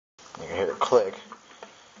You can hear it click.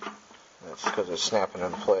 That's because it's snapping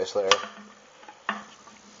into place there.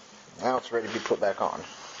 Now it's ready to be put back on.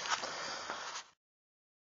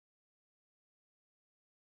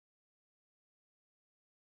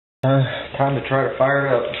 Time to try to fire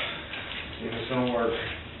it up. See if it's going to work.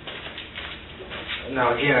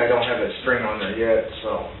 Now again, I don't have that spring on there yet,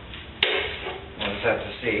 so we'll just have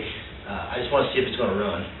to see. I just want to see if it's going to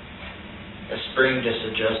run. The spring just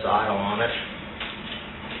adjusts the idle on it.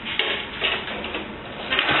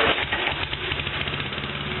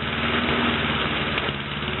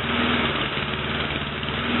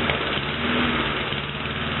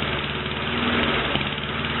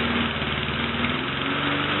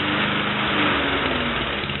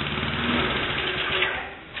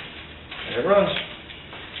 It runs.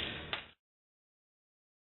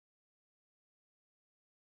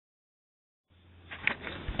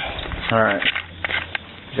 Alright,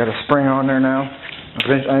 got a spring on there now.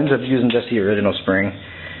 I ended up using just the original spring.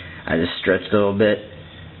 I just stretched it a little bit.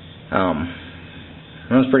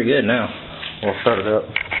 Runs pretty good now. We'll start it up.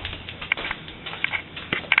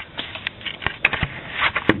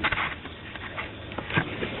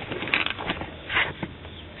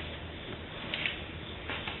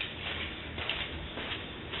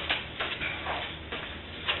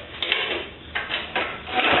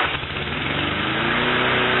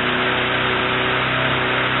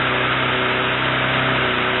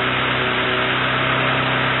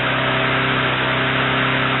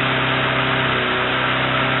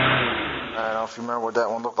 If you remember what that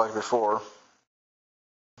one looked like before,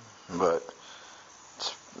 but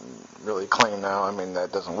it's really clean now. I mean,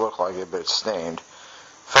 that doesn't look like it, but it's stained.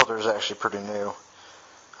 Filter is actually pretty new.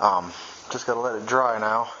 Just gotta let it dry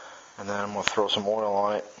now, and then I'm gonna throw some oil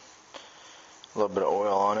on it, a little bit of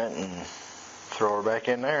oil on it, and throw her back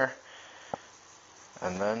in there.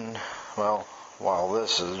 And then, well, while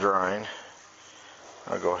this is drying,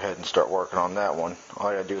 I'll go ahead and start working on that one. All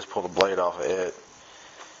I gotta do is pull the blade off of it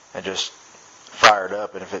and just fire it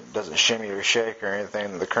up, and if it doesn't shimmy or shake or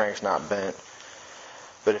anything, the crank's not bent.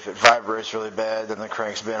 But if it vibrates really bad, then the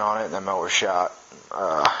crank's bent on it and the mower's shot.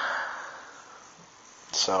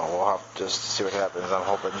 So we'll have to just see what happens. I'm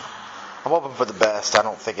hoping for the best. I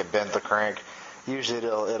don't think it bent the crank. Usually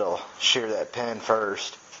it'll shear that pin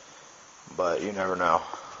first, but you never know.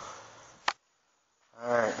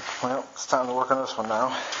 Alright, well, it's time to work on this one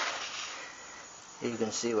now. You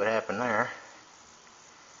can see what happened there.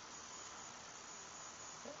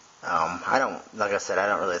 Like I said, I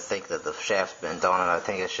don't really think that the shaft's bent on it. I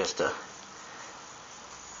think it's just a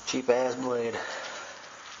cheap ass blade.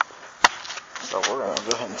 So we're going to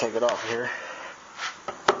go ahead and take it off here.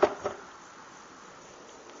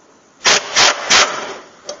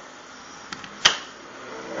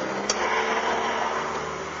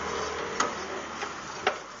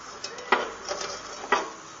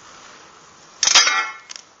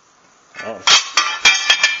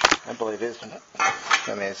 That blade is,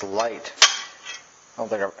 I mean, it's light. I don't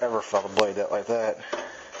think I've ever felt a blade that like that.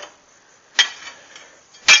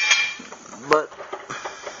 But,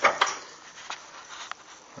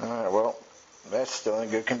 alright, well, that's still in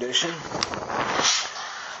good condition.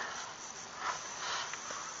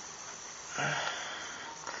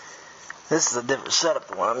 This is a different setup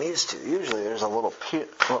than what I'm used to. Usually there's a little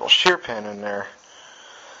shear pin in there.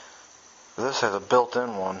 But this has a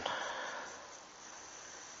built-in one.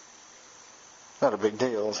 Not a big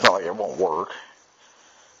deal. It's not like it won't work.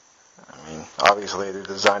 I mean, obviously they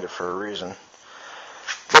designed it for a reason.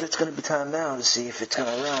 But it's going to be time now to see if it's going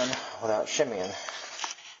to run without shimmying.